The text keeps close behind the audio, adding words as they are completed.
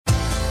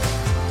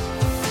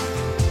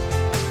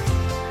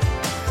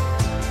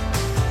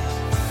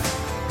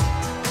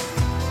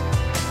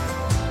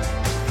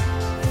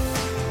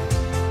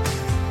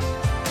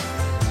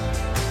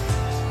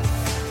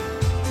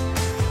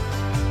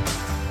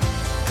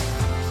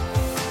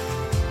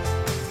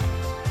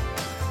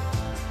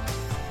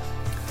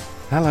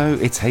Hello,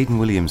 it's Hayden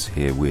Williams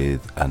here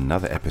with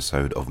another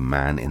episode of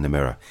Man in the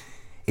Mirror.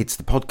 It's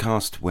the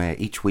podcast where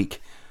each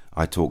week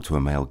I talk to a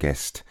male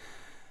guest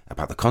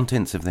about the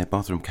contents of their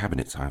bathroom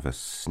cabinets. I have a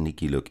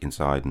sneaky look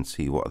inside and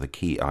see what are the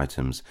key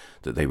items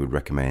that they would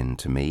recommend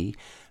to me.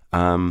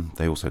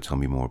 They also tell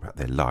me more about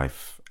their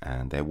life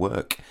and their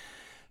work.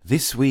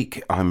 This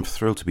week I'm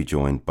thrilled to be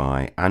joined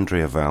by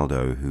Andrea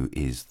Valdo, who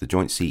is the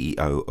joint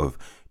CEO of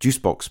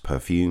Jusbox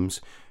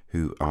Perfumes,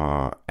 who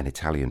are an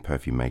Italian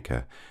perfume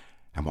maker.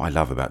 And what I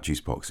love about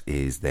Jusbox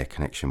is their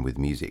connection with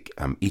music.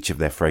 Each of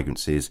their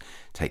fragrances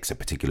takes a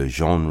particular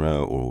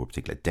genre or a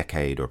particular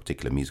decade or a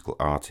particular musical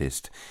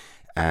artist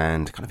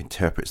and kind of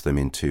interprets them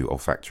into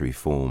olfactory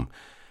form.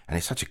 And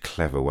it's such a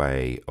clever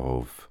way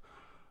of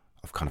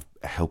kind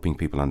of helping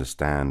people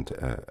understand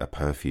a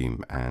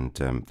perfume, and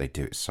they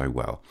do it so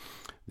well.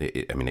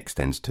 It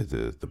extends to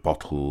the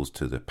bottles,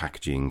 to the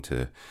packaging,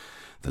 to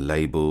the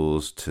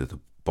labels, to the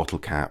bottle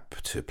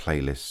cap, to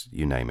playlists,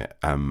 you name it.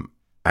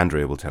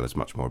 Andrea will tell us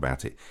much more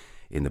about it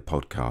in the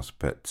podcast,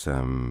 but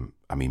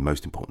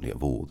most importantly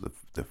of all,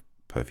 the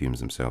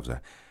perfumes themselves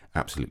are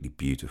absolutely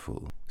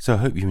beautiful. So I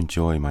hope you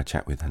enjoy my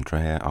chat with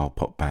Andrea. I'll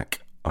pop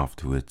back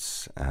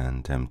afterwards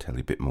and tell you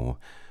a bit more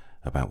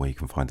about where you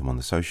can find them on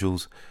the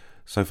socials.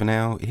 So for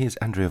now, here's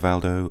Andrea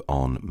Valdo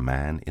on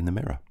Man in the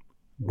Mirror.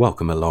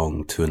 Welcome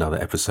along to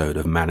another episode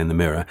of Man in the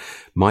Mirror.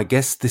 My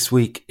guest this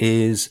week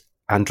is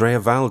Andrea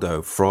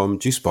Valdo from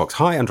Jusbox.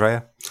 Hi,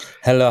 Andrea.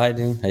 Hello,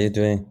 Hayden. How are you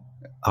doing?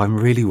 I'm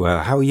really well.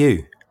 How are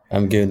you?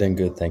 I'm good.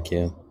 Thank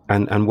you.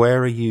 And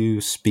where are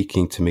you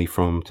speaking to me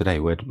from today?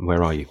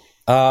 Where are you?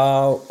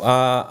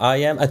 I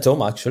am at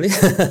home, actually.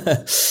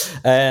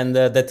 And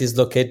that is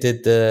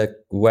located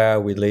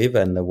where we live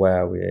and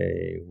where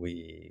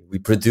we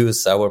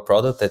produce our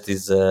product. That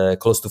is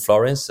close to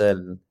Florence, a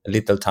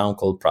little town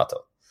called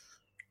Prato.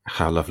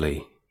 How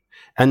lovely.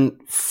 And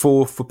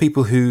for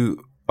people who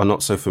are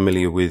not so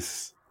familiar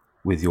with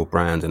your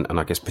brand, and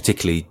I guess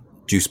particularly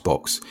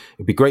Jusbox,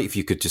 it'd be great if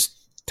you could just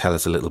tell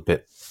us a little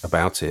bit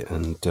about it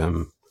and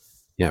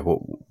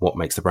what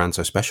makes the brand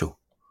so special.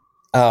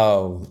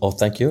 Oh,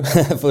 thank you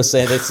for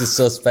saying this is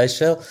so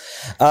special.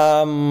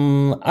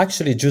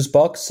 Actually,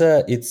 Jusbox,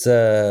 it's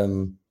a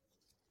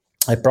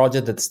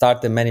project that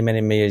started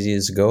many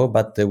years ago,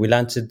 but we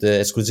launched it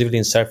exclusively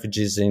in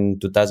Selfridges in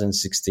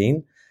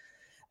 2016.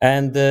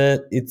 And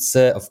it's,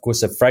 of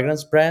course, a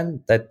fragrance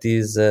brand that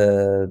is,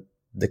 the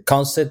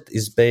concept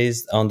is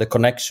based on the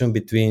connection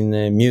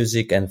between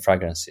music and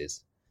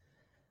fragrances.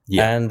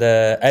 Yeah. And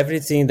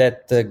everything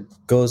that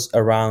goes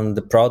around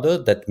the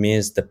product, that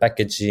means the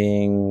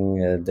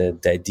packaging, the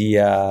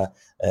idea,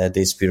 the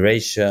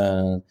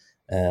inspiration,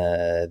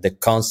 the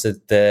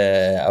concept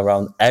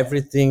around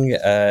everything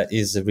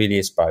is really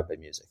inspired by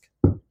music.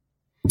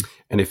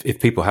 And if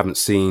people haven't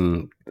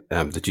seen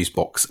the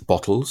Jusbox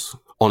bottles,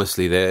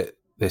 honestly,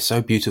 they're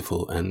so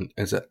beautiful. And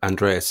as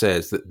Andrea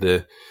says, that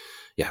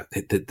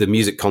the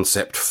music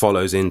concept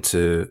follows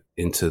into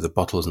the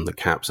bottles and the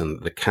caps,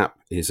 and the cap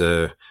is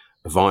a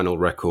vinyl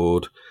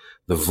record.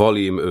 The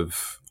volume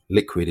of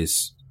liquid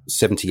is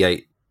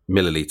 78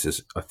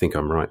 milliliters. I think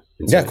I'm right.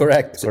 Yeah,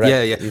 correct.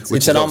 Yeah.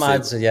 It's an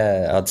homage,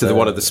 to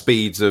one of the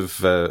speeds of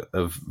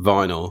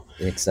vinyl.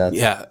 Exactly.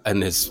 Yeah,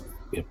 and there's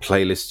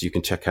playlists you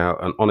can check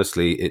out. And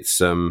honestly,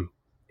 it's I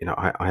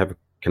have a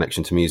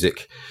connection to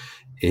music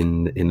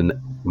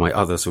in my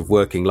other sort of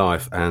working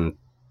life, and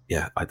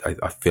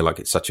I feel like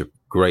it's such a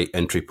great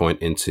entry point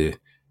into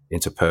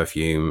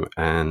perfume.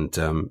 And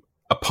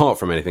apart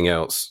from anything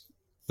else,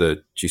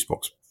 the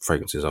Jusbox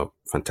fragrances are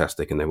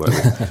fantastic, and they work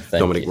with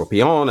Dominic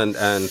Ropillon, and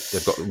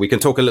they've got. We can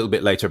talk a little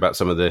bit later about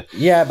some of the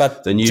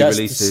new just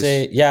releases. To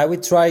say, we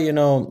try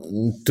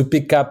to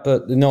pick up.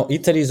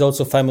 Italy is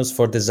also famous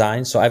for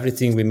design, so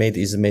everything we made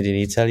is made in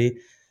Italy.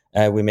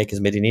 Is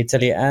made in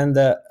Italy, and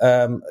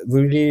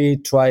we really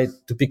try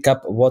to pick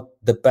up what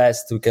the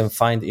best we can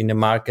find in the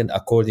market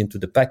according to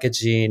the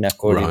packaging,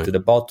 according to the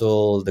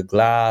bottle, the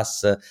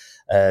glass,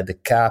 the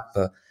cap,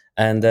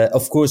 and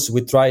of course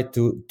we try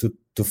to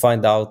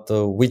find out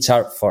which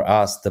are for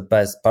us the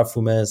best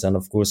perfumes. And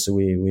of course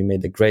we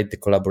made a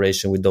great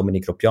collaboration with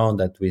Dominic Ropillon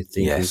that we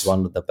think is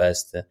one of the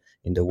best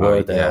in the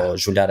world, or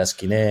Julia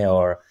Rasquinet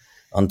or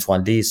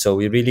Antoine Lee. So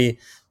we really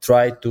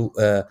try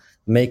to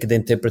make the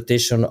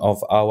interpretation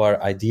of our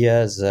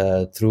ideas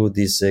through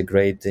this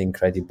great,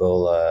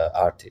 incredible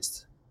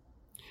artist.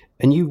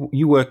 And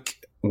you work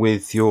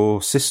with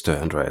your sister,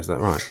 Andrea, is that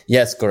right?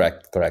 Yes,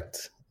 correct.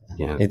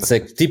 Yeah, it's a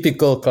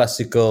typical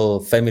classical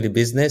family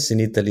business.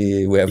 In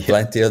Italy, we have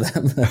plenty of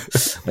them.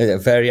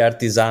 Very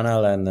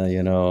artisanal and,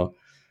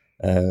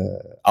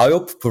 I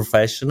hope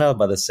professional,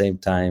 but at the same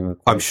time,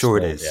 I'm sure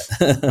it is.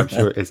 Yeah. I'm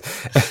sure it is.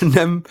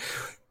 And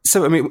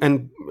so,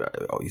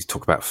 you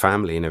talk about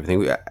family and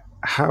everything.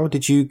 How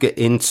did you get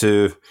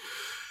into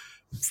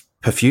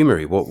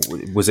perfumery? What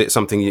was it?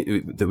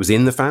 Something that was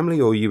in the family,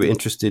 or you were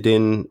interested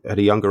in at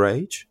a younger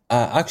age?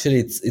 Actually,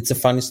 it's a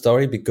funny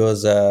story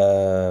because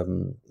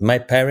my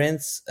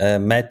parents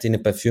met in a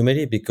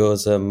perfumery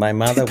because my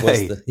mother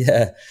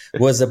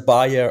was a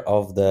buyer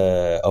of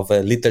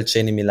a little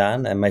chain in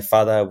Milan, and my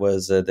father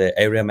was the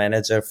area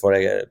manager for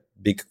a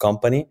big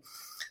company.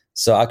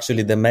 So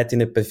actually, they met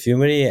in a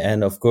perfumery,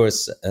 and of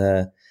course,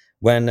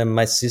 when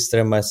my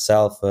sister and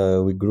myself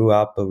we grew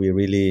up, we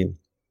really,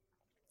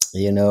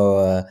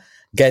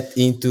 get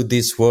into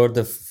this world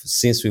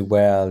since we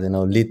were,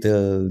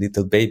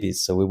 little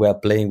babies. So we were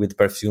playing with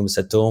perfumes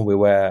at home.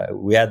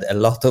 We had a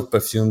lot of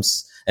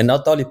perfumes, and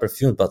not only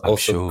perfume, but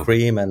also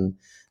cream and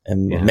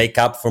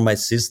makeup for my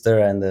sister.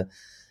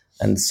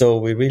 And so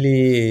we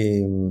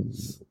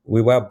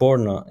were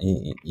born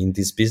in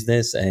this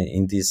business and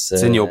in this.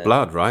 It's in your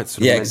blood, right?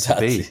 Sort of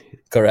exactly.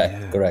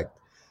 Correct.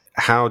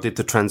 How did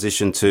the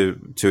transition to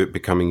it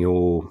becoming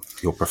your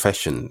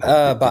profession?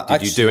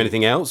 Did you do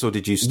anything else, or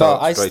did you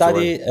start? I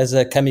studied as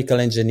a chemical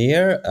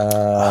engineer,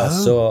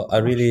 so I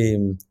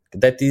really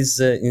that is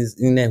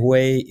in a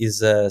way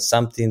is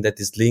something that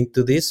is linked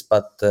to this,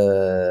 but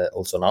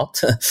also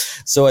not.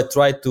 So I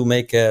tried to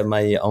make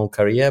my own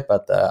career,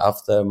 but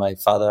after my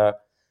father,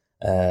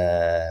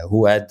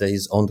 who had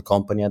his own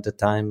company at the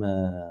time,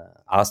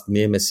 asked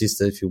me and my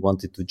sister if we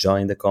wanted to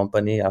join the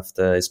company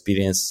after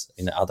experience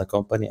in another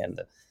company,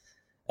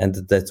 and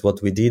that's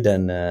what we did.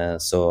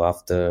 And so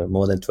after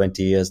more than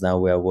 20 years now,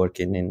 we are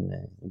working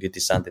in Beauty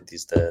Sun, that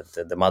is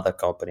the mother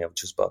company of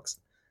Jusbox.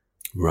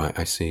 Right,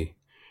 I see.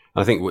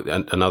 I think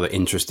another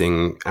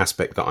interesting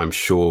aspect that I'm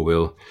sure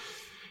we'll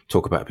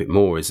talk about a bit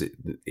more is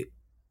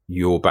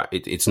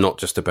it's not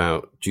just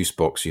about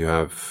Jusbox. You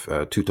have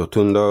Tutto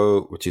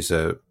Tondo, which is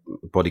a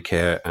body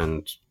care,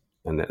 and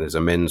then there's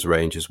a men's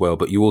range as well.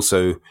 But you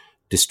also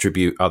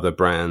distribute other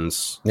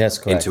brands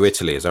into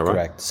Italy, is that right?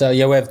 Correct. So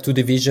we have two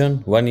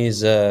divisions. One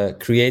is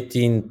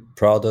creating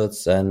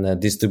products and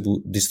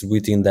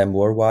distributing them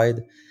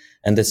worldwide,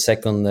 and the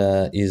second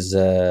is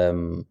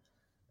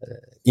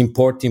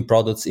importing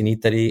products in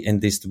Italy and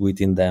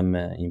distributing them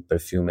in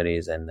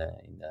perfumeries and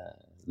in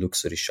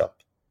luxury shop.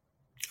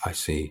 I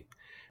see.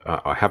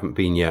 I haven't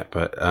been yet,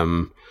 but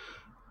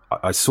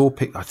I saw.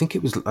 I think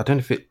it was. I don't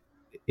know if it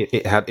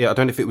had. I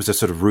don't know if it was a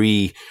sort of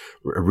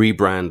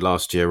rebrand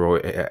last year, or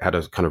it had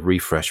a kind of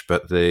refresh.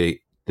 But the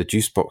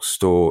Jusbox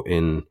store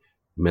in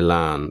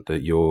Milan,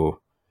 your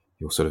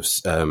sort of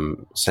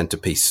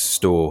centerpiece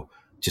store,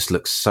 just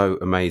looks so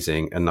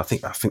amazing. And I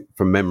think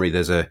from memory,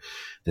 there's a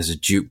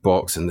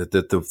jukebox, and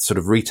the sort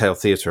of retail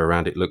theatre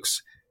around it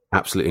looks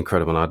absolutely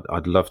incredible. And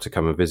I'd love to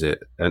come and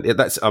visit. And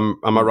that's. Am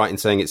I right in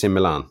saying it's in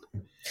Milan?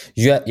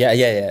 Yeah.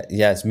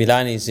 Yes,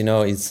 Milan is,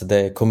 it's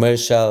the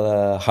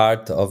commercial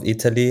heart of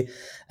Italy,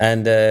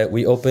 and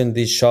we opened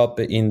this shop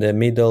in the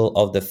middle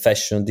of the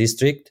fashion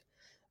district.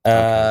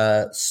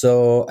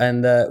 So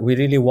we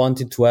really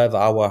wanted to have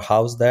our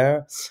house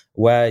there,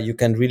 where you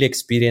can really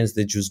experience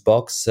the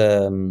Jusbox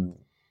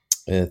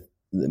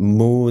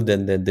mood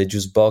and the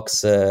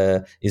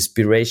Jusbox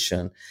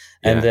inspiration.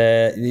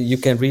 And you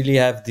can really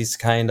have this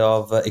kind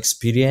of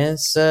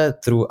experience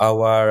through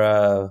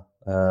our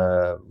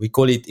we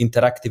call it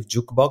interactive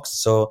jukebox.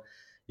 So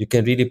you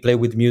can really play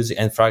with music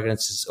and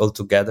fragrances all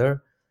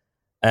together.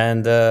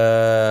 And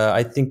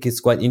I think it's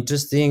quite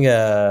interesting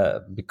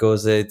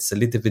because it's a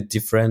little bit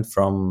different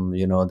from,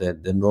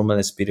 the normal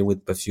experience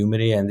with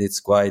perfumery, and it's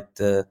quite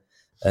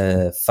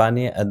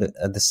funny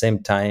at the same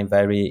time,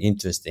 very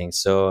interesting.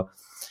 So,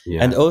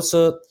 and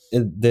also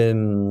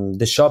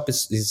the shop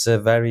is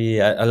very,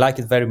 I like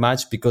it very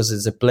much because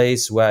it's a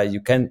place where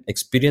you can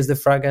experience the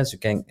fragrance, you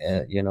can,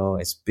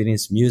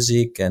 experience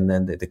music and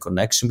then the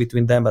connection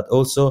between them, but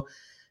also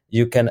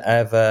you can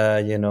have,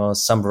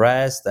 some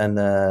rest and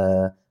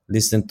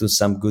listen to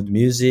some good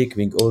music.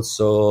 We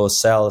also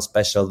sell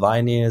special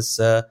vinyls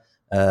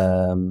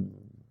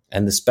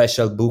and the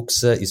special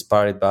books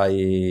inspired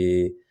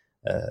by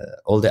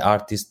all the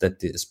artists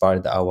that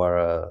inspired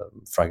our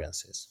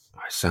fragrances.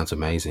 Sounds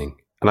amazing.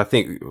 And I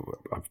think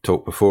I've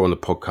talked before on the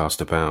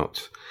podcast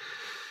about,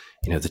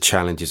 the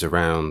challenges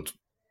around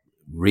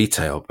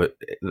retail, but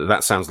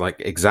that sounds like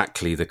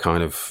exactly the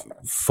kind of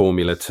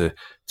formula to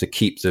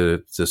keep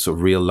the sort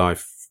of real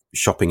life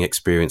shopping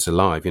experience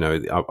alive.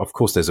 Of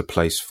course there's a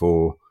place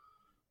for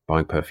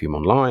buying perfume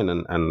online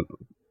and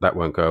that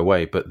won't go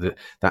away, but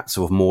that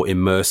sort of more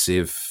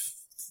immersive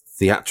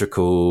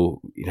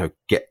theatrical,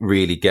 get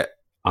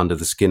under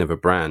the skin of a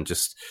brand,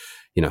 just,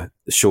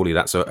 surely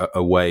that's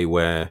a way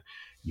where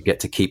you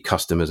get to keep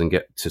customers and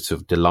get to sort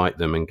of delight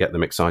them and get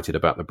them excited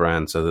about the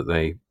brand so that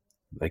they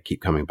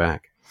keep coming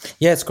back.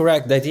 Yes,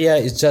 correct. The idea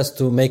is just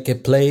to make a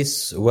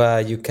place where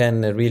you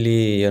can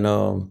really,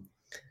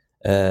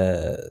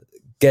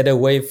 get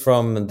away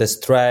from the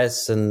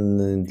stress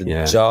and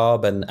the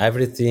job and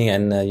everything,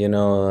 and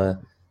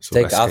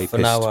take half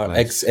an hour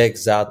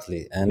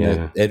exactly,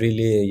 and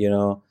really,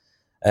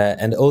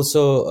 and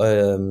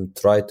also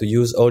try to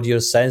use all your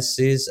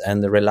senses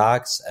and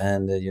relax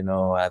and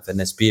have an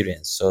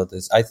experience. So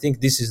I think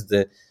this is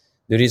the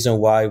the reason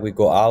why we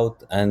go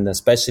out, and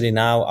especially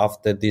now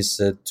after these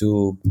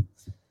 2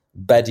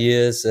 bad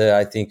years,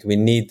 I think we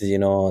need,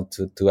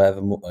 to have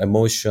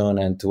emotion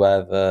and to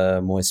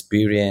have more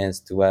experience,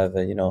 to have,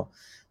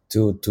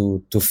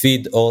 to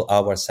feed all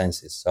our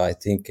senses. So I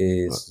think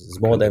it's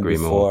more than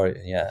before. More.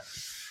 Yeah,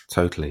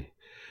 totally.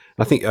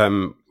 I think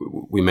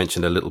we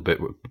mentioned a little bit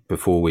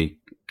before we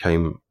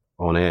came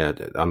on air,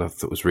 and I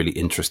thought it was really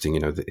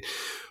interesting.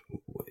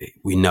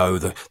 We know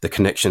the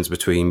connections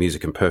between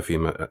music and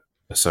perfume are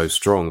so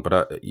strong.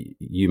 But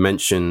you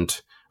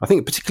mentioned, I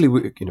think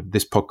particularly,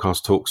 this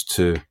podcast talks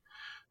to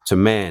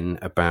men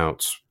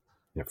about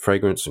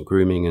fragrance and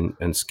grooming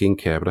and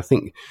skincare. But I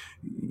think,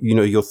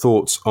 your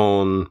thoughts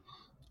on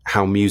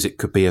how music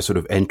could be a sort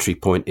of entry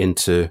point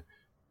into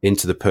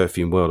the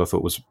perfume world, I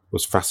thought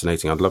was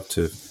fascinating. I'd love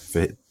to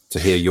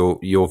hear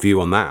your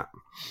view on that.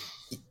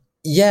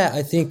 Yeah,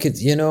 I think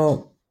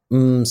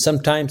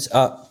sometimes.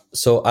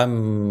 So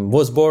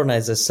was born,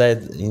 as I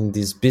said, in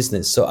this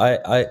business. So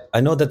I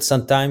know that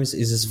sometimes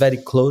it is very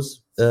close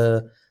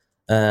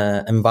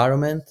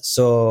environment.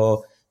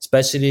 So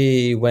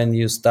especially when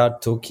you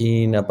start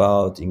talking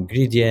about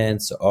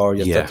ingredients, or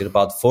you're talking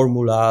about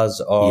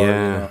formulas, or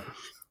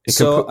it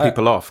can put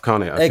people off,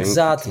 can't it?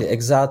 Exactly.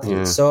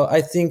 Yeah. So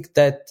I think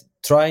that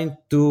trying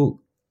to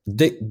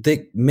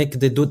make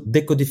the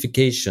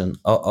decodification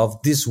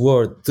of this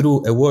word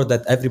through a word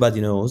that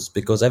everybody knows,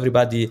 because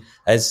everybody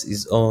has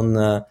his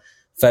own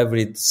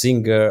favorite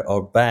singer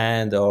or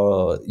band,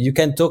 or you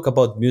can talk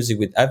about music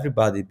with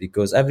everybody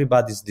because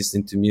everybody's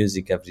listening to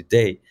music every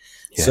day.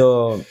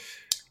 So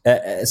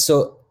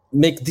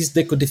make this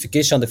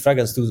decodification of the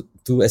fragrance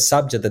to a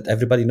subject that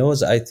everybody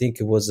knows. I think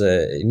it was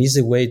an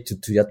easy way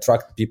to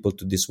attract people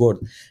to this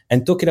world.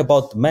 And talking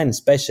about men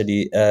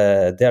especially,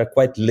 they are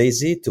quite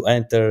lazy to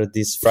enter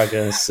this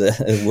fragrance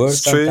world.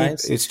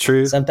 It's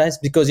true sometimes,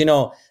 because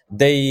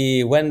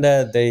when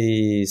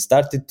they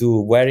started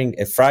to wearing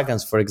a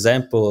fragrance, for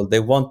example, they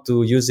want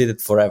to use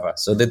it forever,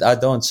 so that I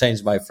don't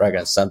change my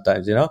fragrance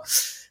sometimes,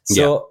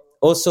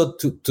 also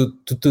to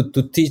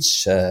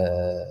teach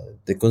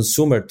the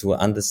consumer to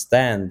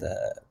understand,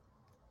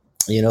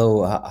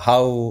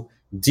 how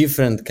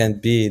different can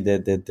be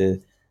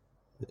the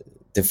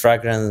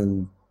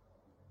fragrance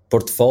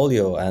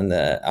portfolio, and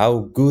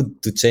how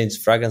good to change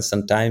fragrance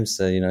sometimes,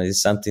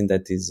 is something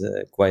that is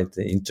quite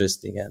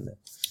interesting. And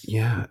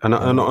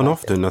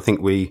often I think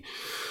you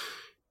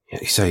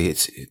say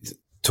it's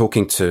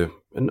talking to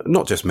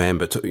not just men,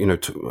 but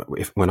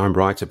when I'm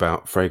right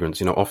about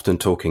fragrance, often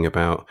talking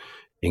about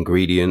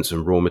ingredients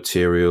and raw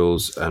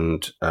materials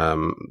and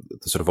the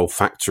sort of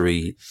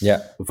olfactory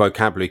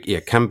vocabulary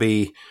can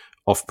be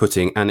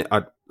off-putting, and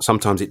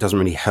sometimes it doesn't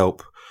really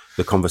help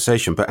the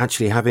conversation. But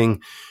actually having,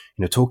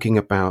 talking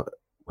about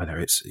whether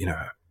it's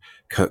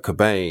Kurt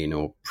Cobain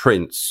or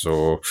Prince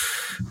or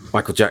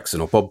Michael Jackson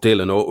or Bob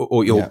Dylan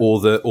or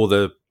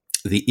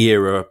the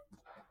era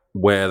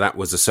where that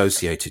was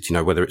associated,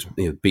 whether it's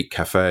Beat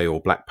Cafe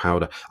or Black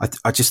Powder,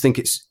 I just think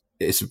it's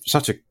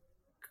such a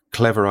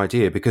clever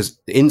idea,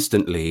 because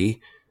instantly,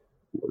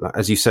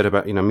 as you said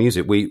about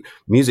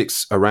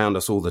music's around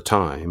us all the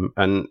time,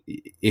 and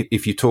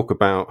if you talk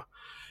about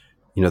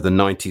the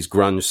 90s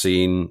grunge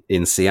scene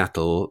in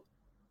Seattle,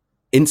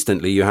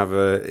 instantly you have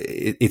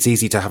it's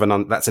easy to have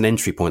that's an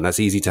entry point. That's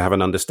easy to have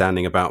an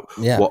understanding about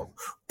what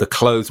the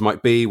clothes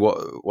might be,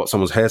 what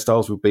someone's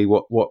hairstyles would be,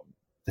 what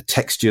the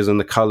textures and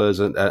the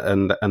colors and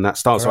that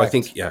style. Correct. So I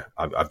think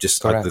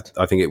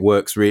I think it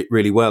works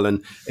really well,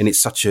 and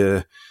it's such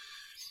a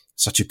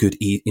good,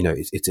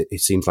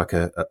 it seems like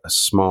a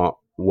smart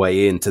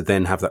way in to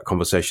then have that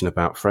conversation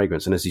about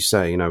fragrance. And as you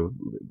say,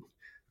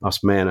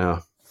 us men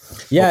are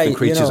often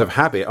creatures of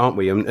habit, aren't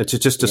we? And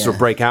to sort of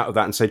break out of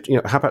that and say,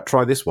 how about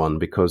try this one,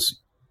 because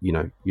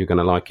you're going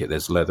to like it.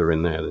 There's leather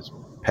in there, there's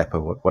pepper,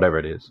 whatever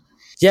it is.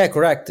 Yeah,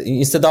 correct.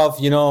 Instead of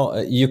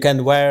you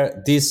can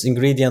wear this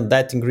ingredient,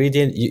 that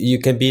ingredient, you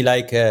can be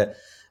like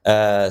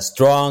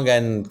strong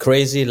and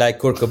crazy like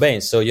Kurt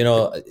Cobain. So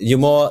you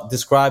more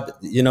describe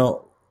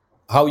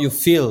how you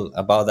feel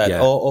about that,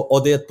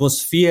 or the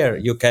atmosphere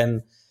you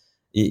can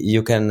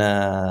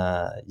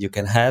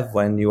have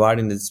when you are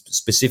in a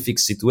specific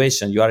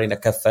situation. You are in a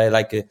cafe,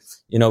 like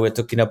we're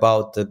talking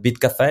about Beat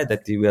Cafe,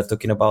 that we are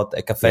talking about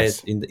a cafe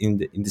in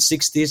the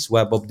 60s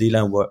where Bob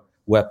Dylan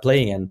were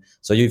playing, and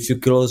so if you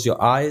close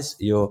your eyes,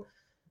 you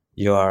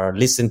are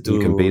listening to.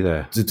 You can be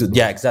there.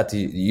 Exactly.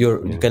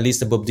 You can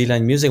listen to Bob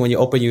Dylan music. When you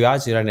open your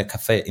eyes, you're in a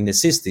cafe in the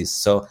 60s.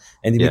 So,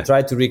 and we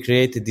try to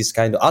recreate this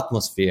kind of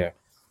atmosphere.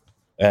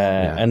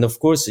 And of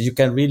course, you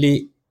can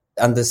really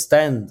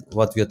understand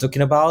what we are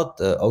talking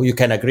about, or you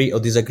can agree or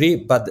disagree,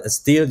 but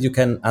still you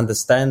can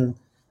understand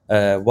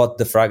what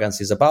the fragrance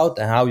is about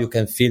and how you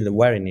can feel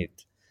wearing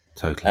it.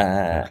 Totally.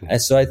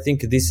 And so I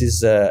think this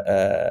is a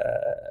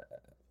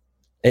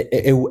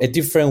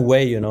different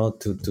way,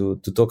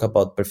 to talk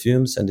about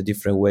perfumes, and a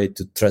different way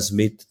to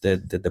transmit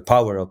the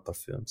power of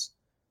perfumes.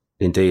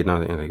 Indeed, and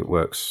I think it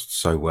works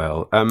so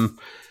well.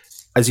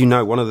 as you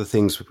know, one of the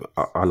things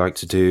I like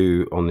to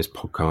do on this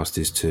podcast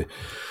is to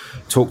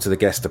talk to the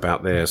guest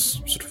about their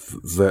sort of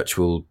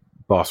virtual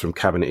bathroom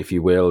cabinet, if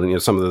you will,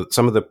 and some of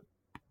the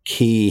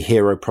key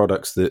hero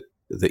products that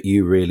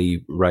you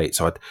really rate.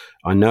 So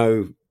I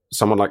know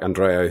someone like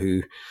Andrea,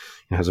 who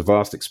has a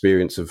vast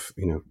experience of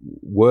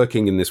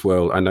working in this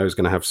world, I know is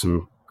going to have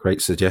some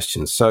great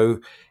suggestions. So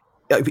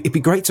it'd be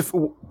great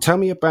to tell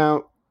me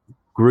about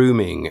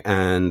grooming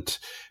and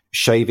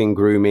shaving,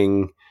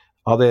 grooming.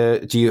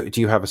 Do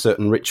you have a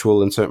certain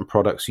ritual and certain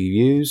products you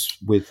use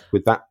with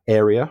that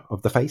area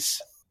of the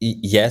face?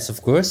 Yes,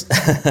 of course.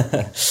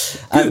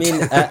 I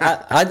mean,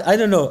 I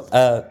don't know.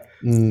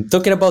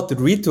 Talking about the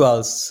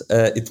rituals,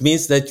 it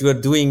means that you are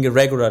doing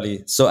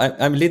regularly. So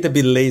I'm a little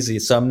bit lazy,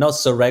 so I'm not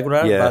so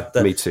regular. Yeah,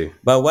 but, me too.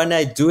 But when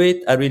I do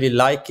it, I really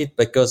like it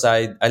because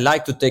I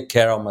like to take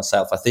care of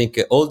myself. I think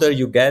older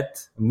you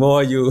get,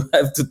 more you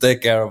have to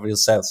take care of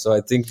yourself. So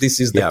I think this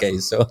is the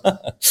case. So,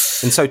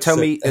 and so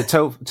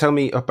tell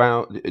me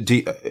about.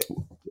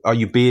 Are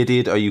you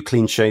bearded? Are you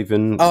clean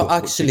shaven? Oh,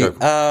 actually,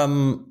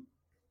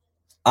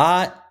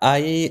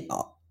 I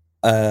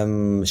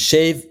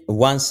shave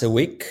once a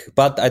week,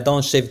 but I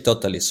don't shave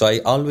totally. So I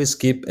always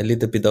keep a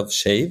little bit of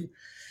shave.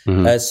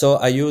 Mm-hmm. So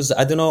I use,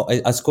 I don't know,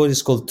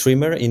 it's called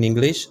trimmer in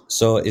English.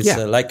 So it's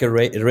like a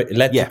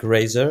electric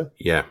razor.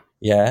 Yeah.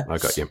 Yeah. I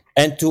got you.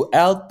 And to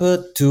help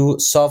to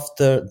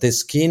soften the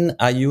skin,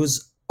 I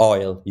use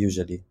oil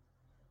usually.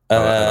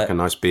 Like a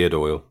nice beard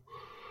oil.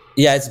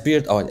 Yeah, it's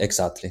beard oil,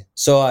 exactly.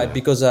 So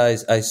because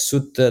I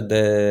suit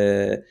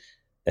the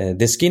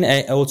skin,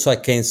 and also I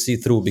can see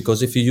through,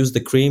 because if you use the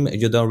cream,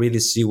 you don't really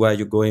see where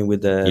you're going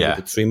with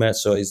the trimmer,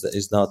 so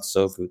it's not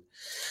so good.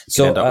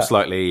 So end up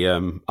slightly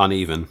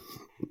uneven.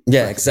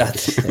 Yeah,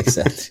 exactly.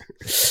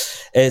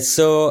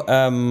 So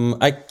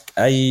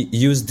I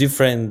use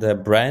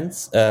different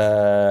brands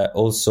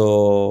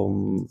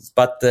also,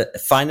 but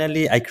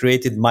finally I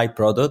created my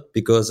product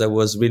because I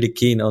was really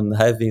keen on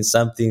having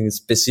something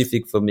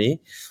specific for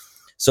me.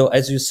 So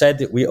as you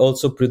said, we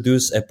also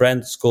produce a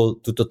brand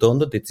called Tutto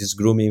Tondo that is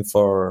grooming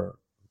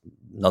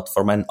not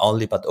for men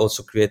only, but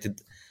also created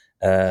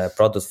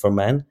product for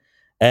men.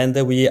 And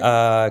we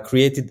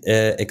created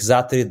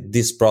exactly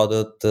this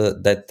product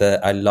that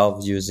I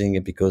love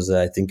using because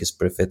I think it's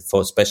perfect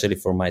especially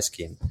for my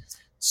skin.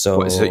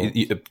 So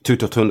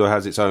Tutto Tondo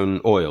has its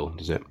own oil,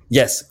 does it?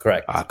 Yes,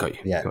 correct. Got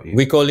you. Yeah, got you.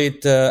 We call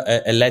it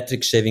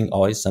electric shaving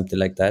oil, something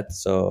like that.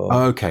 So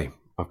okay,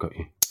 I've got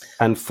you.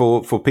 And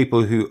for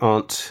people who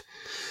aren't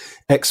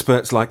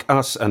experts like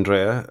us,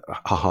 Andrea,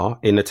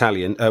 in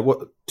Italian,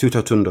 what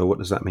Tutto Tondo? What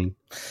does that mean?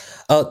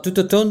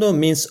 Tutto Tondo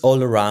means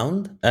all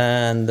around,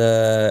 and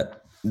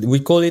we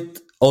call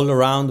it all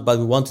around, but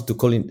we wanted to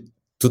call it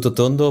Tutto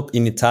Tondo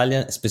in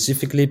Italian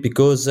specifically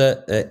because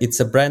it's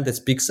a brand that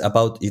speaks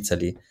about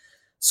Italy.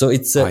 So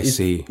it's I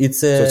see.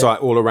 So it's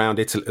like all around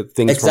Italy,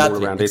 things from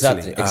all around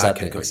Italy.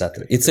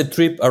 Exactly. It's a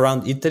trip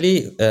around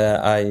Italy.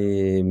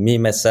 Me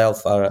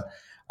myself are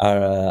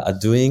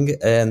doing,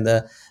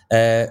 and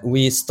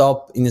we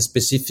stop in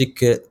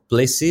specific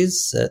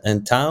places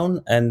and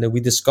town, and we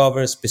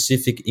discover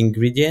specific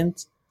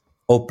ingredients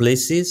or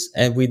places,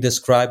 and we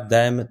describe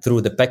them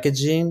through the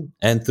packaging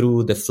and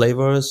through the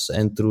flavors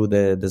and through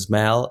the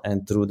smell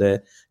and through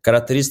the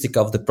characteristic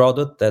of the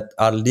product that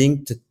are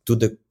linked to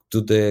the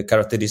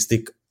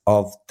characteristic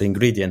of the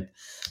ingredient.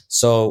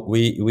 So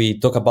we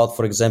talk about,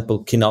 for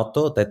example,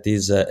 chinotto, that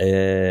is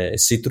a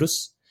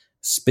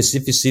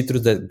specific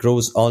citrus that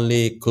grows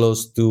only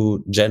close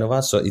to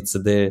Genova. So it's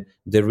the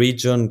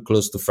region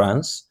close to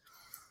France,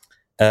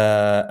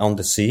 on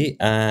the sea.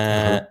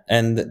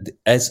 And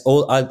as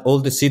all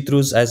the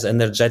citrus has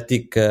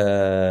energetic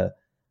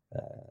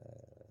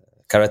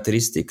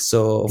characteristics.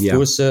 So of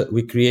course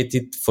we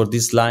created for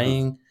this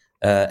line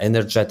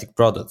energetic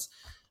products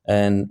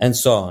and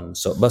so on.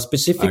 So, but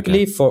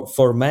specifically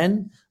for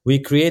men, we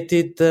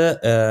created,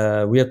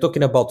 we are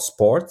talking about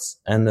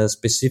sports and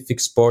specific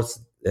sports.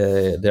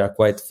 They are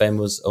quite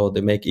famous, or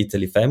they make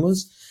Italy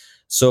famous.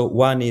 So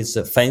one is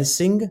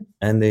fencing,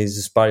 and is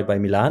inspired by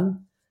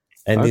Milan,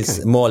 and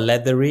it's more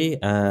leathery.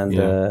 And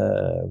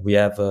we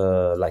have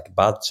like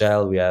bath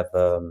gel. We have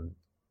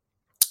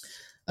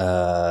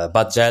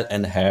bath gel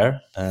and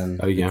hair.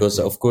 And because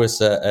of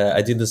course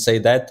I didn't say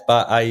that,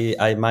 but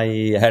I my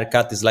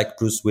haircut is like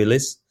Bruce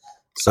Willis.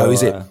 So,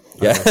 is it?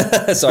 Yeah.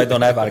 So I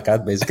don't have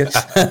haircut basically.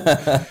 So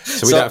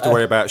we don't have to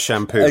worry about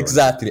shampoo.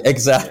 Exactly.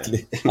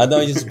 I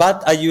don't use,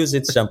 but I use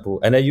it shampoo,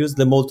 and I use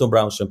the Molton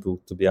Brown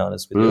shampoo, to be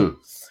honest with you.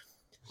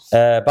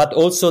 But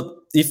also,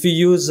 if you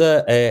use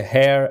a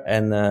hair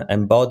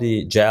and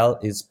body gel,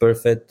 it's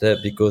perfect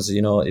because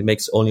it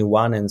makes only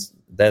one, and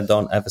they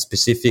don't have a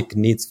specific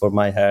needs for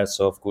my hair.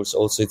 So of course,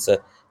 also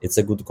it's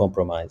a good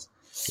compromise.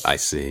 I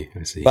see.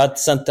 But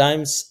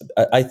sometimes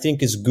I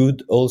think it's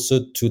good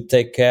also to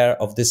take care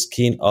of the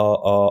skin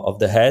of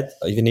the head,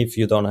 even if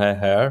you don't have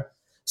hair.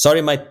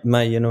 Sorry, my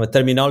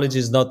terminology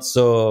is not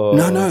so.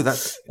 No,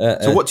 that's.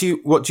 So what do you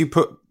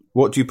put?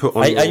 What do you put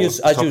on? I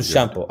use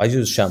shampoo. I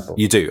use shampoo.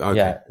 You do, okay.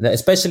 Yeah,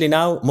 especially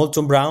now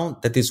Molton Brown.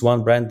 That is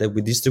one brand that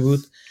we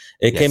distribute.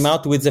 It came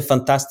out with a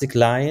fantastic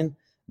line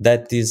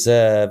that is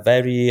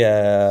very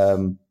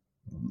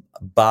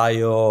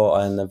bio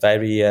and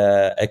very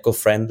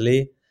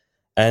eco-friendly.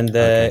 And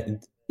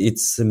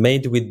it's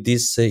made with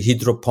this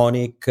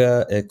hydroponic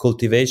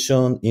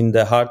cultivation in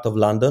the heart of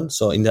London,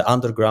 so in the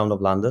underground of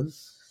London.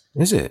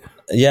 Is it?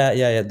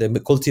 Yeah. They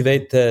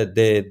cultivate the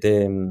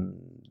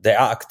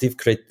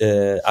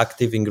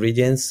active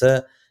ingredients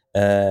in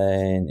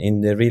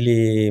the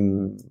really.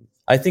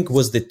 I think it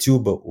was the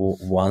tube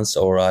once,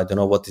 or I don't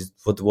know what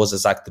was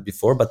exactly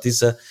before, but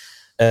it's all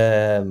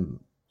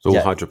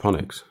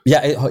hydroponics.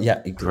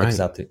 Yeah,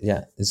 exactly.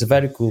 Yeah, it's a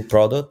very cool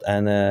product,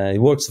 and it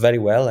works very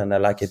well, and I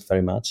like it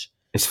very much.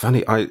 It's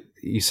funny,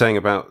 you're saying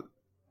about,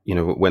 you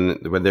know, when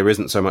there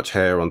isn't so much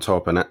hair on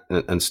top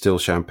and still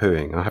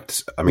shampooing. I have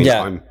to. I mean,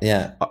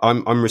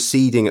 I'm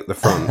receding at the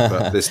front,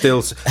 but there's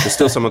still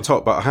some on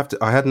top. But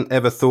I hadn't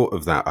ever thought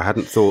of that. I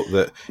hadn't thought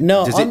that.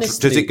 No,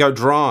 does it go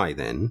dry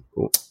then?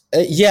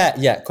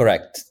 Yeah,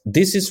 correct.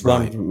 This is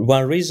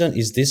one reason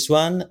is this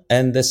one,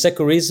 and the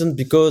second reason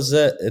because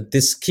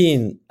the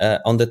skin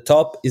on the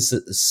top is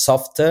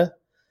softer,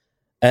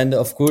 and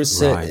of course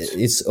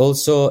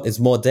it's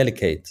more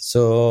delicate.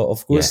 So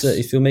of course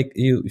if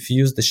you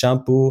use the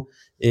shampoo,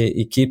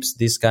 it keeps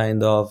this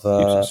kind of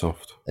keeps it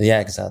soft.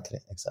 Yeah, exactly.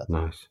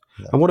 Nice.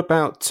 Yeah. And what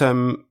about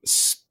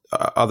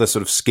other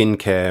sort of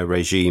skincare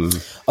regime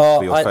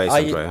for your face,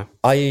 Andrea?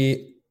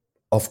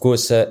 Of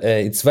course,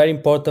 it's very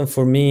important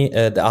for me,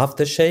 the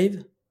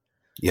aftershave.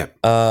 Yeah.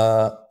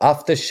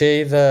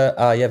 Aftershave,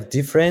 I have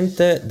different.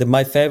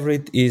 My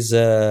favorite is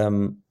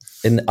an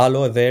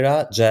aloe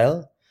vera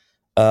gel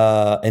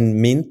and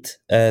mint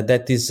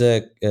that is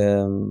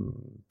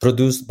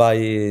produced by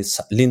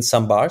Lynn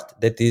Sambart.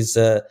 That is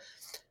a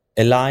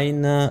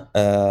line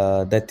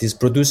that is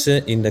produced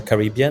in the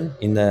Caribbean,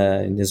 in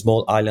the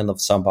small island of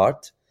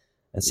Sambart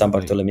and San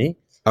Bartolome.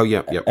 Oh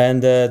yeah.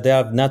 And they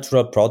have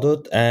natural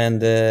product,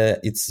 and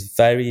it's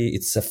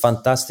a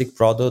fantastic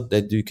product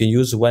that you can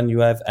use when you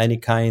have any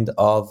kind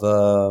of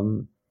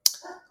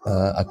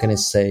how can I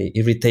say,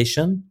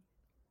 irritation.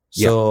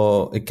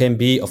 So it can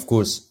be, of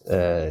course,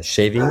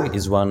 shaving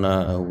is one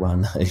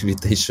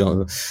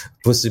irritation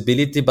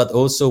possibility, but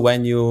also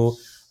when you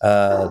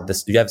have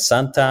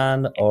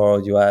suntan,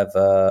 or you have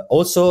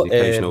also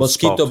a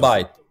mosquito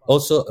bite.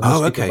 Also a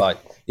mosquito bite.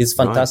 It's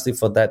fantastic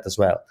for that as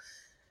well.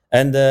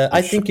 And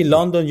I think in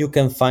London you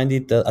can find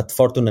it at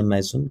Fortune and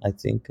Mason, I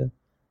think.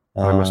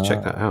 I must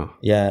check that out.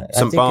 Yeah.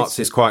 St. Bart's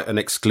is quite an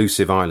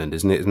exclusive island,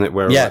 isn't it? Isn't it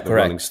where the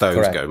Rolling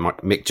Stones go,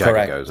 Mick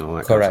Jagger goes and all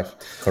that kind of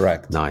stuff?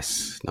 Correct.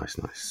 Nice.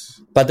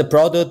 But the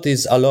product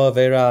is aloe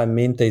vera and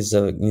mint is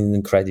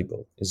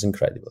incredible. It's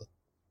incredible.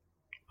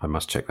 I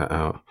must check that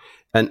out.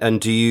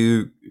 And do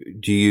you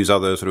use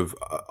other sort of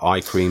eye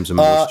creams and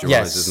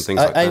moisturizers and things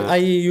like that? I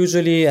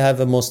usually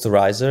have a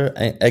moisturizer.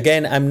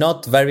 Again, I'm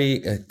not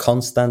very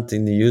constant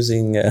in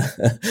using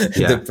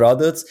the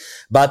products,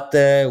 but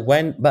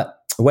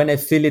when I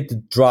feel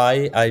it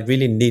dry, I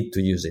really need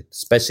to use it,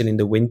 especially in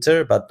the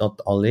winter, but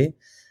not only.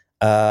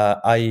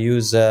 I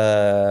use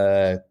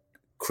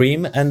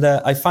cream, and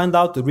I found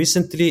out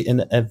recently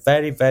a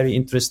very, very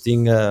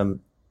interesting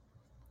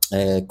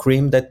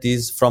cream that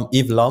is from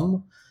Yves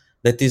L'Homme.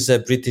 That is a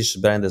British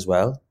brand as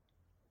well.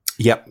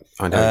 Yep,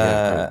 I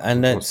know.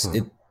 And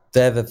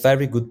they have a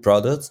very good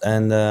product,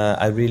 and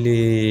I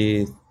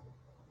really,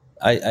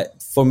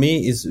 for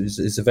me,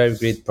 is a very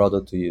great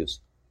product to use.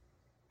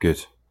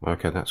 Good.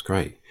 Okay, that's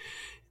great.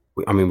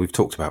 I mean, we've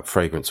talked about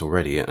fragrance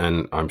already,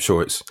 and I'm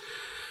sure it's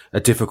a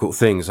difficult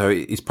thing. So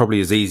it's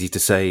probably as easy to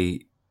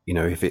say, you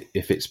know, if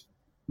it's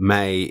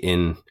May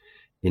in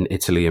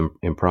Italy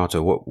in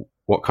Prato,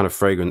 what kind of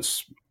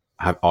fragrance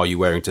are you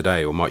wearing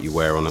today, or might you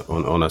wear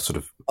on a sort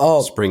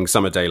of spring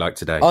summer day like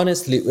today?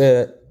 Honestly,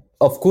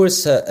 of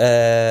course,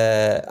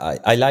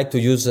 I like to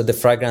use the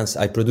fragrance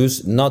I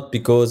produce, not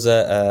because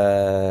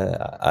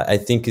I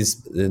think it's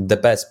the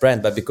best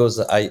brand, but because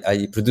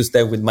I produce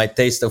them with my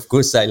taste. Of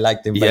course, I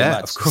like them very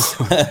much. Of course.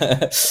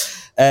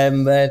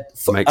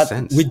 Makes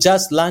sense. We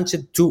just launched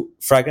 2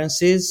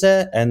 fragrances,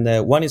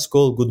 and one is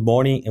called Good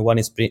Morning, and one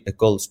is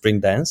called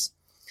Spring Dance,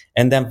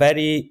 and they're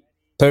very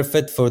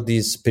perfect for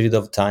this period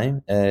of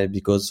time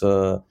because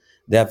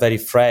they are very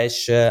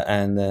fresh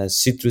and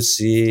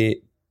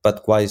citrusy,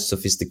 but quite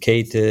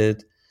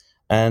sophisticated,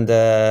 and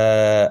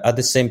at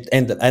the same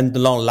and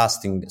long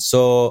lasting.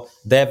 So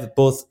they have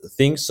both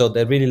things. So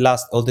they really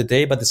last all the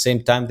day, but at the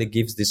same time they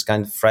give this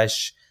kind of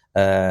fresh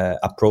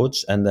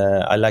approach, and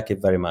I like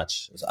it very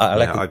much. I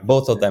like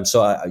both of them.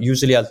 So I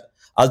usually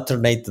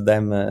alternate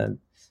them in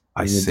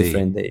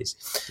different days.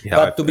 Yeah,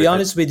 but to be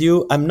honest with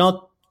you,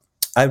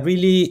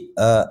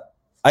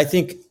 I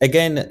think,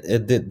 again,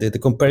 the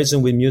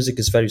comparison with music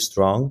is very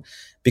strong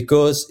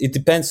because it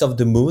depends on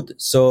the mood.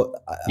 So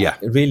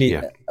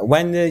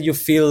when you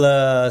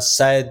feel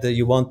sad,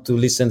 you want to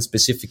listen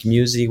specific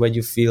music. When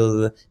you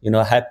feel,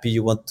 happy,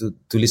 you want to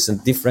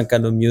listen different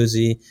kind of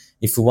music.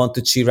 If you want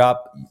to cheer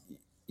up,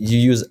 you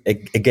use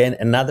again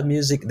another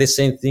music. The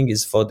same thing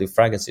is for the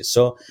fragrances.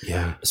 So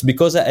it's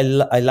because I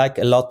like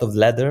a lot of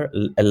leather,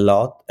 a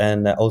lot,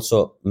 and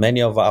also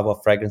many of our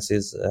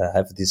fragrances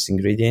have this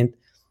ingredient.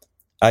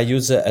 I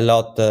use a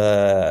lot.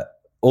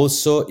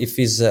 Also, if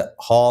it's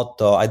hot,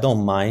 or I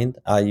don't mind.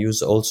 I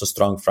use also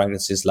strong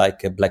fragrances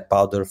like black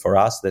powder for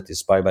us, that is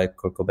inspired by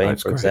Kurt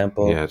Cobain, for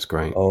example. Yeah, it's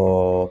great.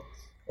 Or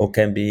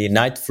can be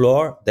Night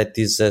Floor, that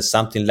is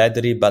something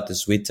leathery but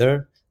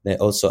sweeter. They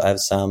also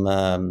have some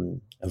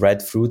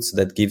red fruits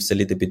that gives a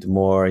little bit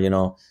more,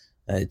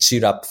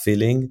 cheer up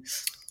feeling.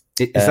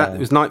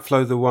 Is Night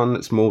Flow the one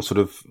that's more sort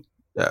of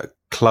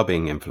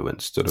clubbing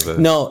influenced?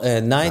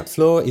 Night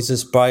Flow is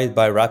inspired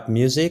by rap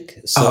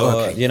music.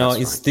 So,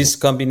 it's this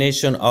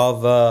combination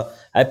of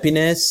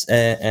happiness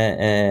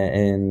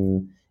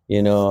and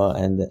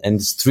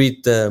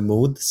street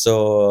mood.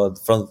 So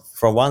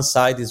from one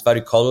side it's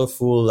very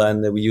colorful,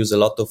 and we use a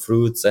lot of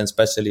fruits, and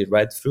especially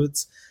red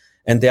fruits.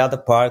 And the other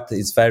part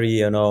is very,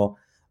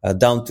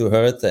 down to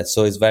earth.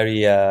 So it's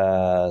very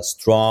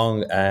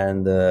strong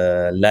and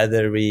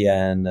leathery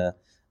and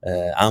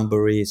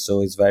ambery.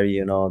 So it's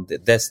very,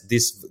 there's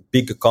this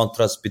big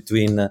contrast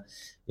between,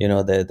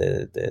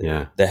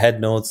 the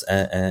head notes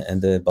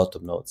and the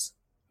bottom notes.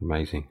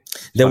 Amazing.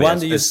 The one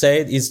that you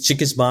said is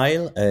Cheeky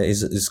Smile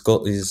is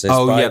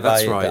inspired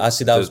by the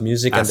acid house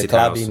music and the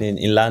clubbing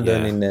in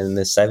London in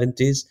the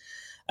 70s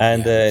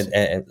and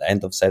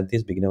end of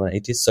 70s, beginning of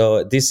 80s.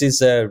 So this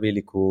is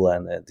really cool,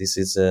 and this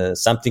is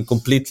something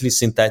completely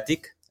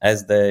synthetic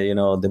as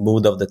the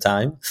mood of the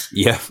time.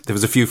 Yeah, there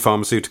was a few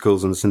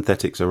pharmaceuticals and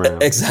synthetics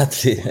around.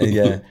 Exactly,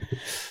 yeah.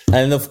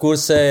 And of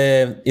course,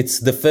 it's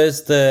the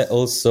first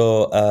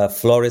also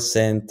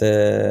fluorescent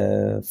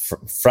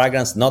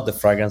fragrance, not the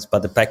fragrance,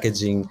 but the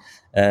packaging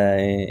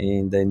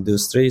in the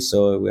industry.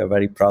 So we are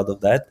very proud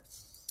of that.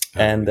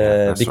 And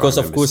because,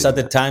 of course, at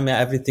the time,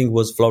 everything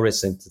was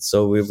fluorescent.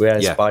 So we were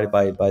inspired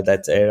by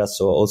that era.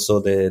 So also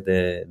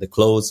the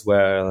clothes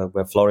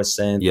were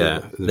fluorescent.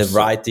 Yeah. The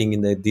writing in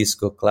the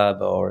disco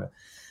club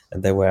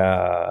they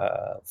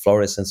were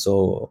fluorescent.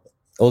 So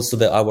also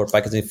our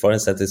packaging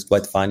fluorescent is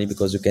quite funny,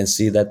 because you can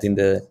see that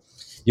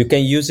you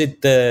can use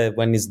it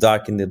when it's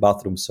dark in the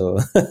bathroom. So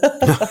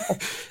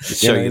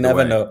you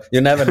never know. You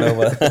never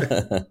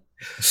know.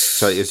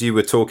 So as you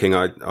were talking,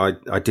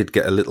 I did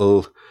get a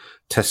little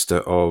tester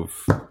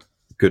of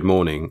Good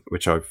Morning,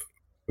 which I've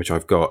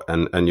got,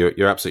 and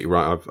you're absolutely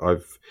right.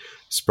 I've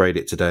sprayed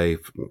it today.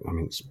 I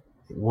mean,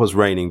 it was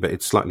raining, but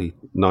it's slightly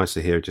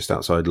nicer here just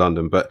outside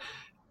London. But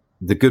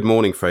the Good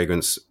Morning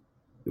fragrance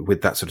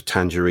with that sort of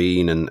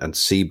tangerine and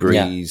sea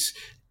breeze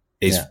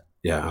is,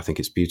 I think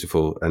it's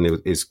beautiful, and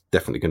it is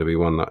definitely going to be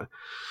one that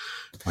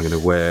I'm going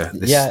to wear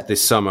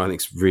this summer. I think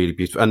it's really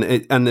beautiful,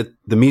 and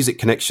the music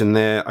connection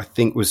there, I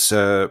think, was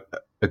a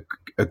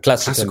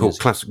classical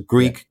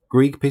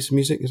Greek piece of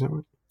music. Is that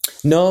right?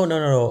 No.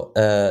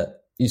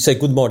 You say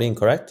Good Morning,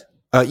 correct?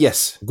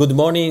 Yes. Good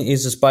Morning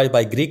is inspired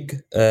by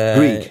Grieg.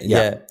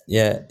 Yeah.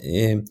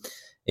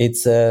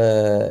 It's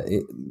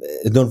a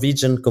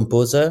Norwegian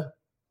composer.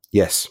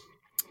 Yes.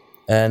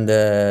 And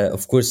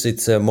of course,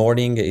 it's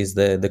morning is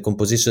the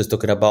composition is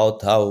talking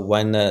about how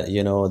when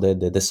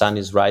the sun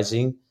is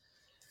rising,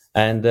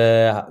 and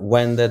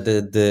when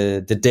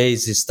the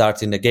days is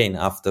starting again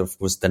after, of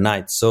course, the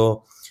night.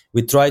 So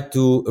we try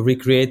to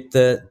recreate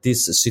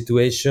this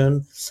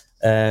situation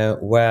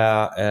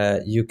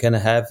where you can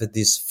have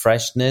this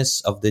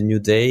freshness of the new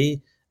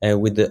day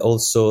with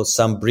also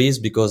some breeze,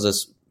 because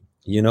as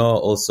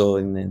also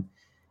in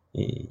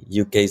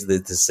UK is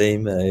the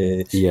same.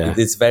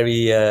 It's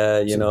very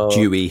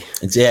dewy.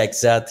 Yeah,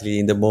 exactly.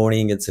 In the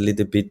morning it's a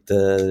little bit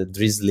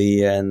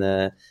drizzly, and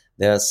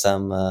there are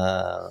some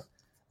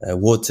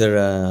water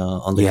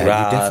on the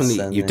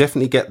grass. You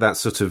definitely get that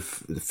sort of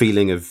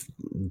feeling of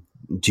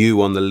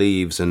dew on the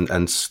leaves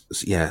and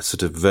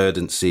sort of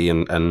verdancy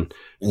and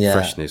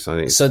freshness. I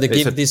think so. They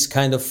give this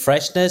kind of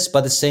freshness, but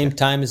at the same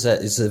time is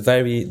a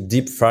very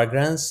deep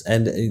fragrance,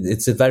 and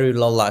it's a very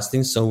long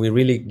lasting. So we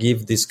really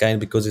give this kind,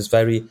 because it's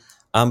very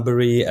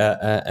ambery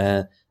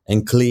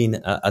and clean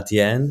at the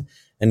end,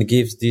 and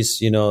gives this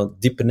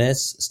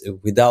deepness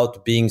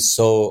without being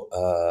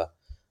so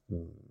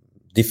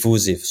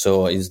diffusive.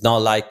 So it's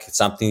not like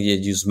something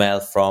you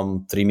smell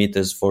from 3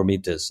 meters, 4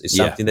 meters. It's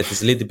something that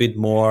is a little bit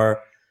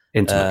more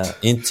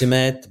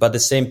intimate, but at the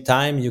same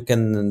time you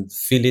can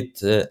feel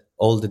it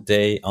all the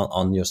day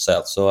on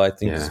yourself. So I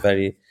think it's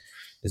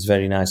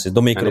very nice.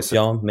 Dominique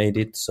Ropion made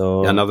it.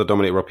 So another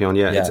Dominique Ropion,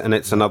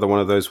 it's another one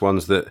of those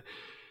ones that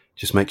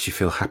just makes you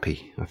feel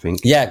happy. I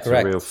think, correct. It's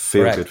a real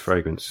feel-good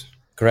fragrance.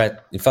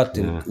 Correct. In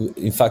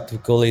fact, we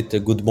call it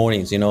good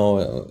mornings.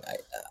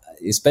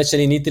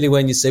 Especially in Italy,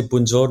 when you say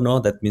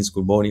buongiorno, that means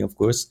good morning. Of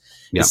course,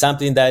 it's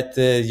something that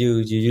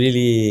you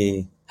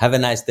really have a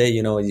nice day.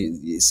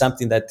 It's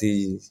something that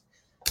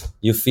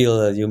you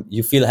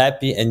feel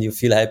happy, and you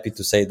feel happy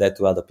to say that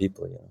to other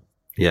people.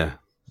 Yeah.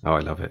 Oh, I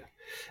love it.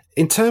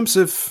 In terms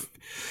of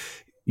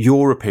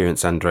your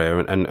appearance, Andrea,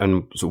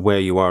 and where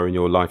you are in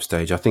your life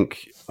stage, I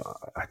think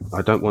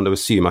I don't want to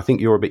assume. I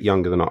think you're a bit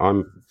younger than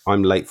I'm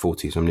I'm late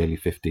 40s. I'm nearly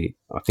 50.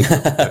 I think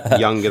you're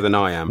younger than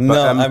I am.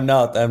 But,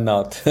 no, I'm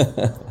not.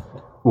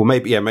 Well,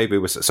 maybe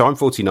it was. So I'm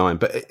 49.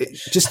 But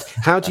just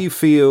how do you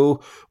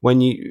feel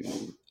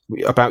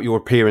about your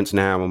appearance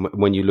now, and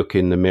when you look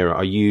in the mirror?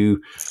 Are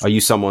you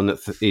someone that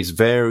is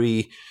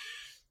very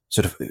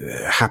sort of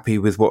happy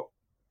with what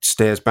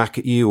stares back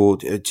at you, or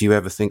do you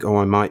ever think, oh,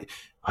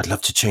 I'd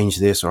love to change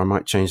this, or I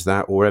might change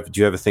that, or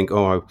do you ever think,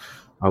 oh,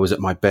 I was at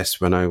my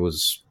best when I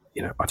was,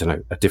 I don't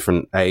know, a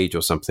different age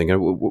or something?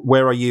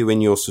 Where are you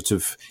in your sort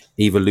of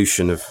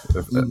evolution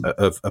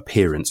of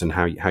appearance and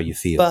how you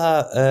feel?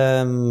 But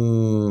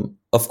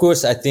of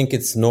course, I think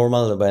it's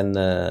normal when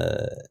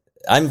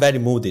I'm very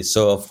moody.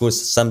 So of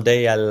course,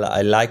 someday I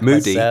like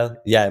moody. Myself.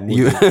 Yeah,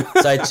 moody.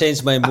 So I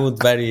change my mood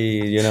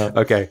very,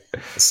 Okay.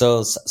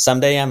 So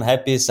someday I'm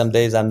happy, some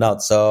days I'm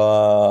not.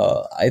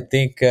 So I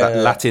think that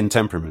Latin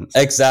temperament.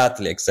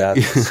 Exactly. So,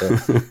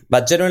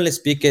 but generally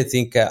speaking, I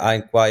think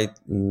I'm quite.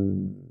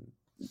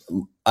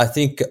 I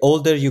think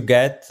older you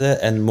get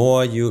and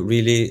more you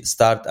really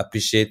start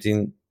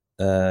appreciating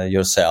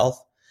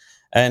yourself.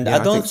 And I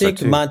don't think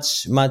so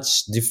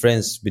much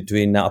difference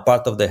between a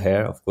part of the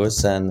hair, of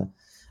course, and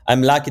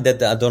I'm lucky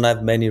that I don't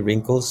have many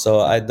wrinkles,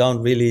 so I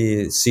don't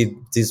really see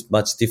this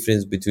much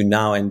difference between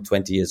now and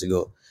 20 years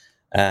ago.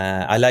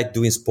 I like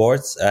doing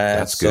sports,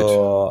 That's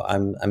so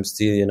good. I'm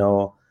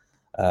still,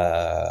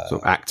 so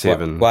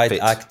active and quite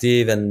fit.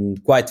 active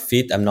and quite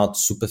fit. I'm not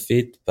super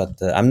fit, but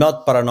I'm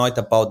not paranoid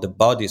about the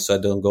body, so I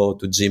don't go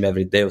to gym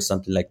every day or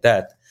something like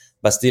that.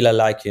 But still, I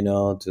like,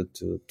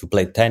 to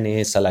play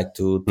tennis. I like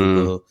to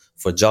go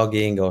for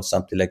jogging or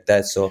something like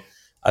that. So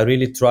I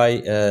really try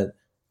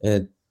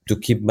to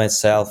keep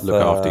myself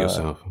look after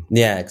yourself.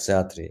 Yeah,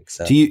 exactly.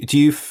 Do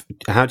you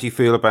how do you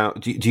feel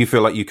about? Do you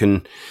feel like you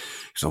can?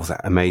 All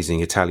that amazing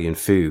Italian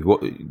food.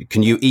 What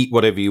can you eat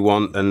whatever you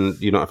want and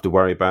you don't have to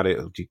worry about it?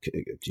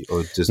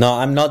 No,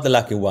 I'm not the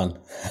lucky one.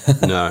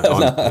 No,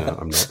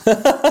 I'm not.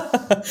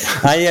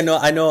 I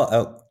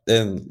know.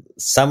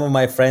 Some of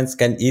my friends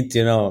can eat,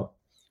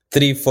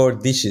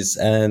 3-4 dishes,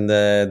 and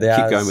they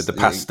keep going with the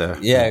pasta.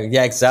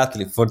 Yeah,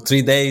 exactly. For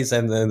 3 days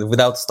and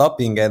without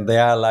stopping, and they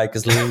are like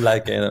slim,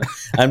 like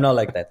I'm not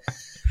like that.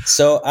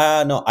 So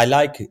no, I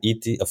like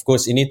eating. Of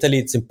course, in Italy,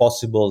 it's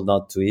impossible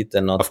not to eat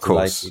and not to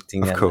like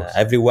eating. Of course.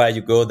 Everywhere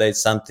you go,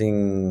 there's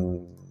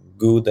something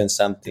good and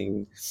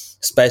something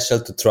special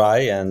to try.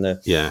 And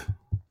yeah,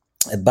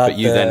 but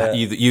you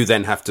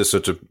then have to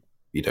sort of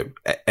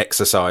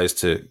exercise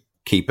to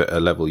keep at a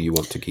level you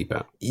want to keep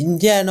at.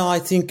 Yeah, no, I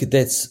think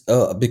that's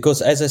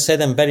because, as I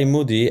said, I'm very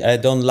moody. I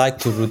don't like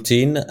to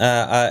routine.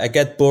 I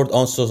get bored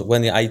also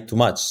when I eat too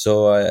much.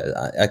 So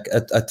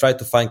I try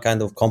to find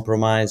kind of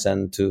compromise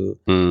and to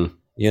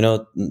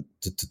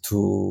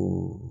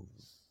to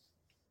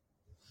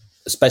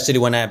especially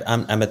when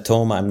I'm at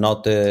home. I'm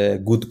not a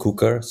good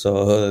cooker,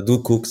 so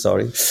do cook.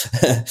 Sorry,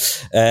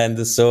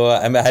 and so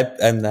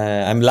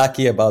I'm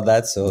lucky about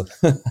that. So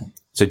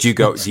so do you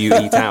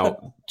eat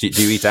out? Do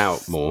you eat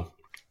out more?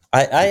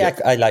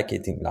 I like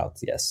eating out.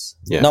 Yes.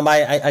 Yeah. No,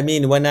 I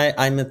mean when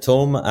I'm at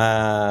home,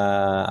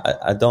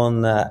 I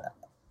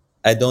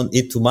don't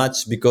eat too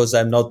much because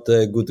I'm not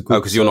a good cook. Oh,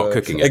 because you're not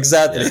cooking it.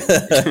 Exactly.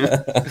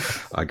 Yeah.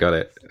 I got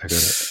it.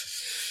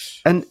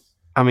 And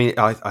I mean,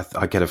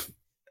 I get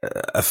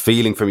a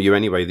feeling from you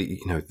anyway that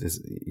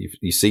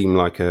you seem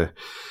like a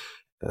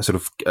sort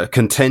of a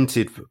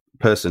contented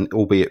person,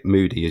 albeit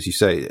moody, as you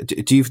say.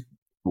 Do you?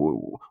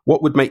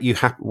 What would make you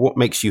happy? What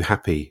makes you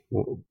happy?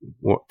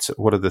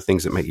 What are the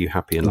things that make you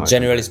happy in life?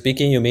 Generally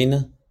speaking, you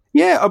mean?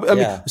 Yeah, I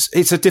mean,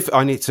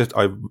 it's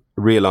I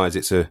realize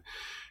it's a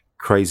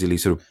crazily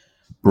sort of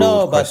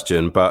broad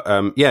question, but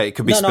it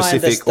could be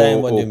specific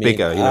or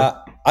bigger.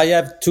 I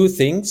have two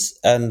things,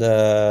 and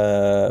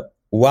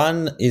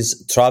one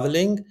is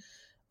traveling.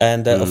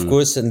 And of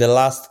course, in the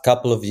last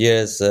couple of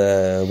years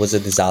was a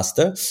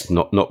disaster.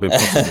 Not been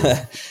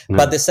possible. No.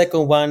 But the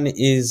second one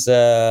is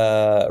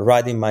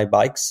riding my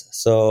bikes.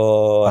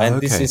 So,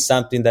 this is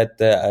something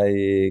that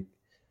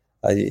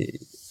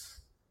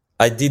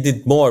I did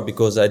it more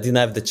because I didn't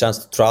have the chance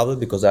to travel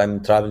because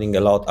I'm traveling a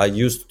lot. I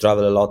used to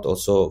travel a lot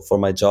also for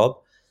my job.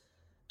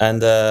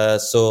 And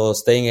so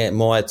staying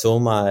more at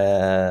home,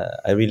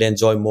 I really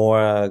enjoy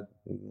more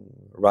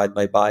ride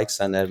my bikes,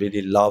 and I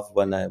really love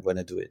when I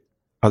do it.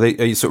 Are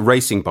you sort of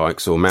racing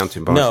bikes or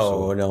mountain bikes?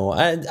 No.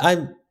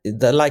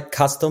 They're like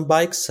custom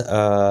bikes.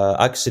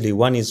 Actually,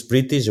 one is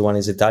British, one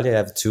is Italian. I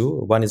have two.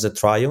 One is a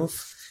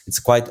Triumph. It's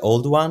a quite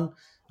old one.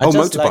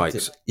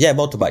 Motorbikes.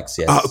 Motorbikes.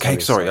 Yes. Oh, okay.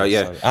 Sorry.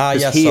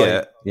 Yeah.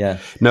 Here, yeah.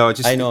 No,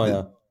 I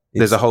know.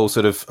 There's a whole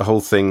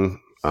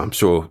thing. I'm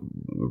sure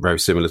very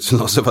similar to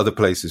lots of other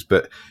places,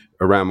 but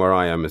around where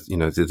I am,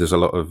 there's a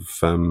lot of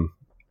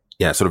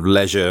sort of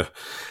leisure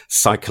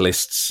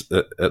cyclists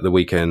at the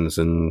weekends,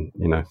 and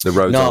the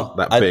roads aren't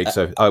that big.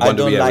 So I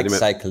wonder. I don't like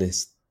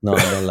cyclists. No,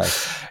 I don't like.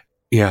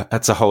 Yeah,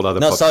 that's a whole other.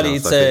 No, podcast, sorry,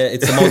 it's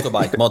a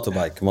motorbike.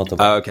 Motorbike.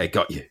 Oh, okay,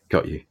 got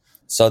you.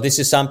 So this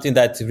is something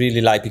that I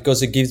really like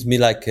because it gives me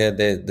like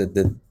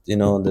the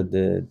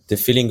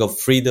feeling of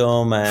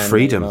freedom and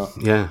freedom.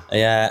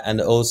 Yeah,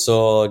 and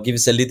also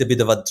gives a little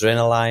bit of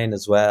adrenaline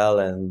as well.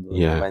 And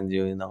when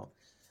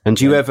And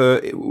do you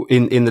ever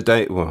in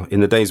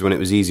the days when it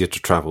was easier to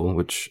travel,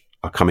 which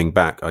are coming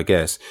back, I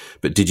guess,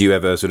 but did you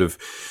ever sort of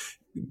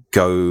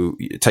go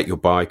take your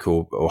bike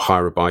or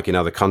hire a bike in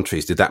other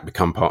countries? Did that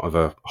become part of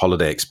a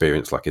holiday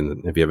experience? Like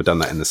have you ever done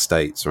that in the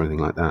States or anything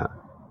like that?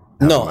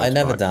 No, I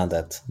never done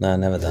that. No, I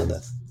never done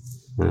that.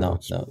 No.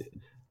 I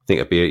think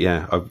it'd be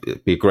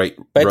a great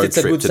but road it's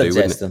a trip good to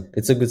suggestion. do, wouldn't it?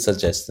 It's a good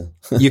suggestion.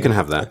 You can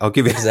have that. I'll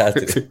give you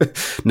exactly.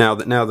 now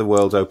the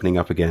world's opening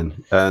up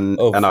again, and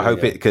I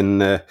hope it can.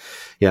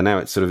 Now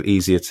it's sort of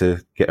easier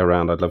to get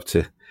around. I'd love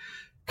to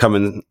come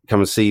and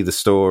see the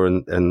store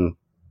and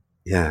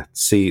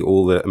see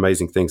all the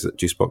amazing things that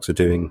Jusbox are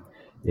doing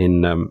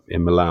in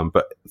Milan.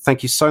 But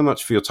thank you so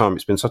much for your time.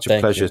 It's been such a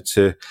pleasure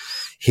to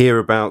hear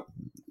about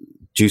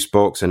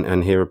Jusbox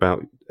and hear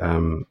about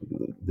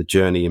the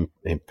journey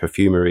in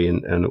perfumery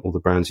and all the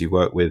brands you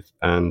work with.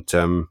 And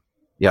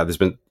it's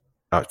been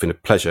a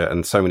pleasure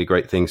and so many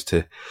great things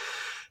to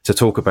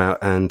talk about.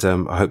 And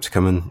I hope to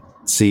come and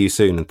see you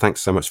soon. And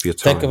thanks so much for your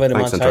time. Thank you very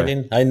much,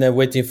 Aydin. I'm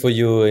waiting for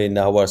you in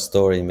our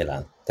store in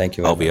Milan. Thank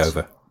you very much. I'll be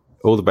over.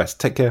 All the best.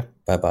 Take care.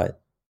 Bye-bye.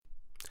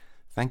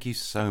 Thank you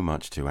so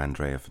much to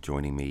Andrea for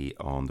joining me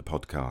on the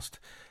podcast.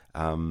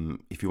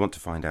 If you want to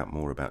find out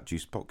more about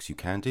Jusbox, you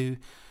can do.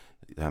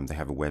 They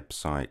have a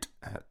website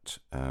at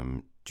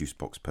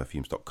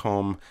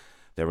jusboxperfumes.com.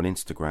 They're on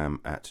Instagram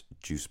at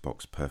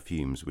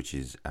jusboxperfumes, which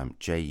is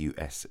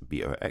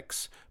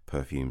JUSBOX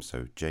perfumes,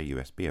 so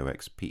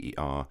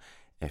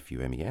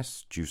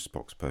JUSBOXPERFUMES,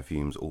 Jusbox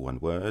perfumes, all one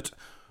word,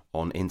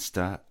 on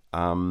Insta.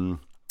 I'll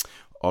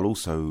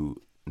also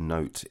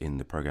note in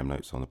the program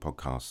notes on the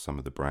podcast some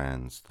of the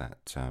brands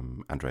that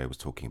Andrea was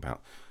talking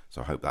about,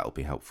 so I hope that'll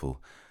be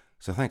helpful.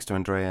 So thanks to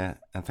Andrea,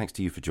 and thanks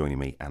to you for joining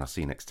me, and I'll see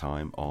you next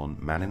time on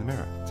Man in the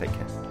Mirror. Take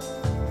care.